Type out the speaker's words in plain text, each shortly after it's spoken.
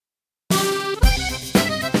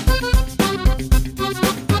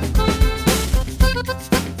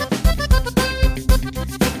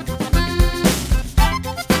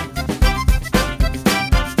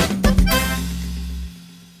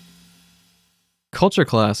Culture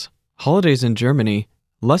Class, Holidays in Germany,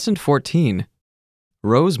 Lesson 14,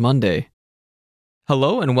 Rose Monday.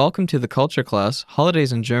 Hello and welcome to the Culture Class,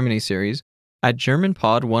 Holidays in Germany series at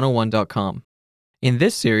GermanPod101.com. In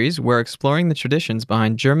this series, we're exploring the traditions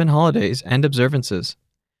behind German holidays and observances.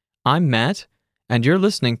 I'm Matt, and you're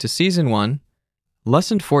listening to Season 1,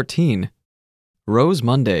 Lesson 14, Rose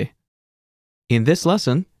Monday. In this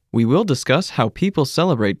lesson, we will discuss how people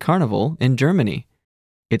celebrate Carnival in Germany.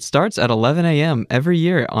 It starts at 11 a.m. every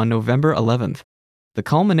year on November 11th. The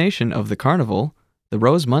culmination of the carnival, the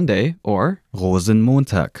Rose Monday, or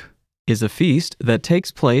Rosenmontag, is a feast that takes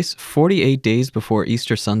place 48 days before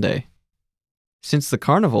Easter Sunday. Since the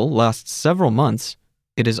carnival lasts several months,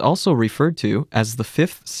 it is also referred to as the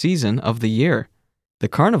fifth season of the year. The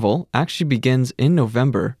carnival actually begins in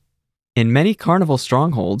November. In many carnival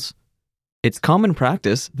strongholds, it's common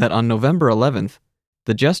practice that on November 11th,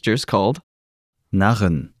 the jesters called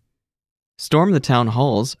Narren, storm the town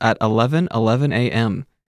halls at 11:11 a.m.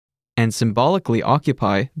 and symbolically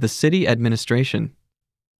occupy the city administration.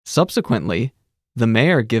 Subsequently, the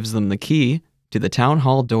mayor gives them the key to the town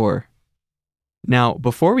hall door. Now,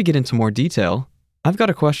 before we get into more detail, I've got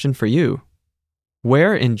a question for you.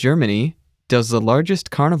 Where in Germany does the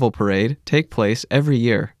largest carnival parade take place every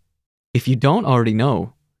year? If you don't already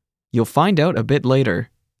know, you'll find out a bit later,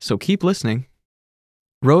 so keep listening.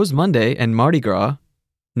 Rose Monday and Mardi Gras,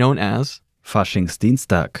 known as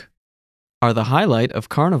Faschingsdienstag, are the highlight of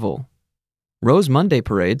Carnival. Rose Monday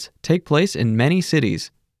parades take place in many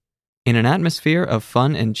cities. In an atmosphere of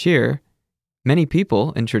fun and cheer, many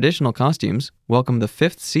people in traditional costumes welcome the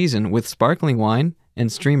fifth season with sparkling wine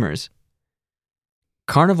and streamers.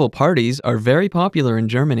 Carnival parties are very popular in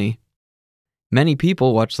Germany. Many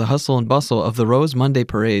people watch the hustle and bustle of the Rose Monday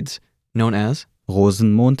parades, known as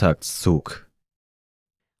Rosenmontagszug,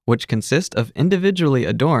 which consist of individually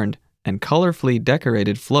adorned and colorfully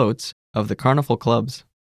decorated floats of the carnival clubs.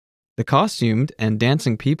 The costumed and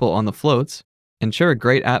dancing people on the floats ensure a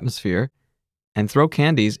great atmosphere and throw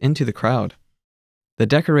candies into the crowd. The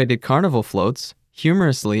decorated carnival floats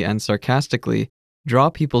humorously and sarcastically draw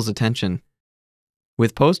people's attention,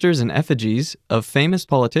 with posters and effigies of famous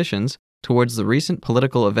politicians towards the recent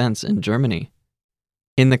political events in Germany.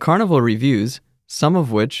 In the carnival reviews, some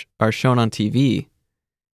of which are shown on TV,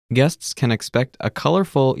 guests can expect a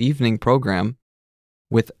colorful evening program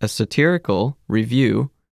with a satirical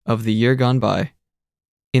review of the year gone by.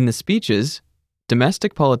 In the speeches,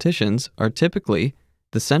 domestic politicians are typically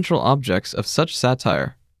the central objects of such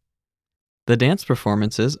satire. The dance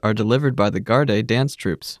performances are delivered by the Garde dance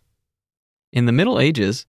troupes. In the Middle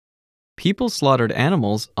Ages, people slaughtered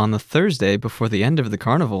animals on the Thursday before the end of the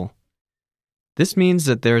carnival. This means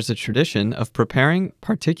that there is a tradition of preparing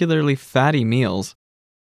particularly fatty meals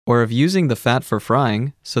or of using the fat for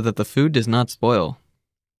frying so that the food does not spoil.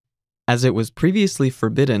 As it was previously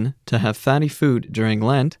forbidden to have fatty food during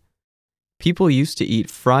Lent, people used to eat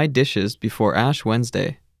fried dishes before Ash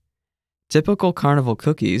Wednesday. Typical carnival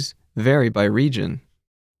cookies vary by region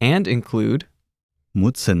and include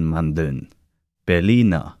Mutzenmandeln,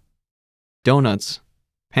 Berliner, donuts,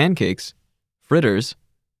 pancakes, fritters,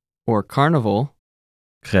 or carnival,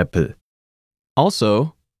 Kreppel,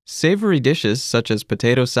 also savory dishes such as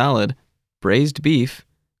potato salad, braised beef,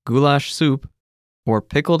 goulash soup, or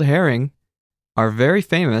pickled herring are very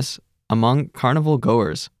famous among carnival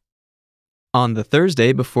goers. On the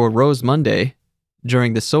Thursday before Rose Monday,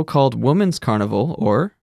 during the so-called Women's Carnival,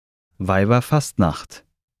 or Weiberfastnacht,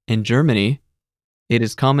 in Germany, it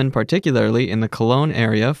is common particularly in the Cologne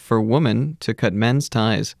area for women to cut men's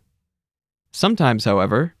ties. Sometimes,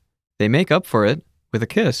 however, they make up for it with a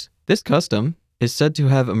kiss. This custom is said to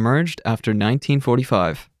have emerged after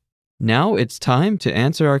 1945. Now it's time to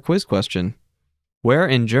answer our quiz question. Where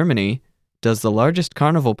in Germany does the largest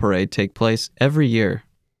carnival parade take place every year?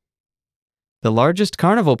 The largest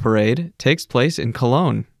carnival parade takes place in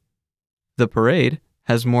Cologne. The parade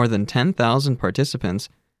has more than 10,000 participants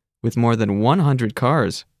with more than 100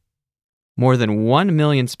 cars. More than 1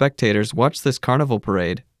 million spectators watch this carnival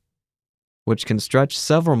parade, which can stretch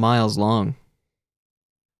several miles long.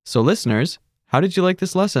 So listeners, how did you like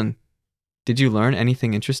this lesson? Did you learn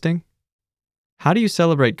anything interesting? How do you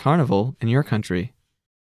celebrate Carnival in your country?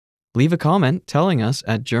 Leave a comment telling us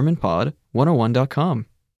at GermanPod101.com.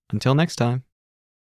 Until next time.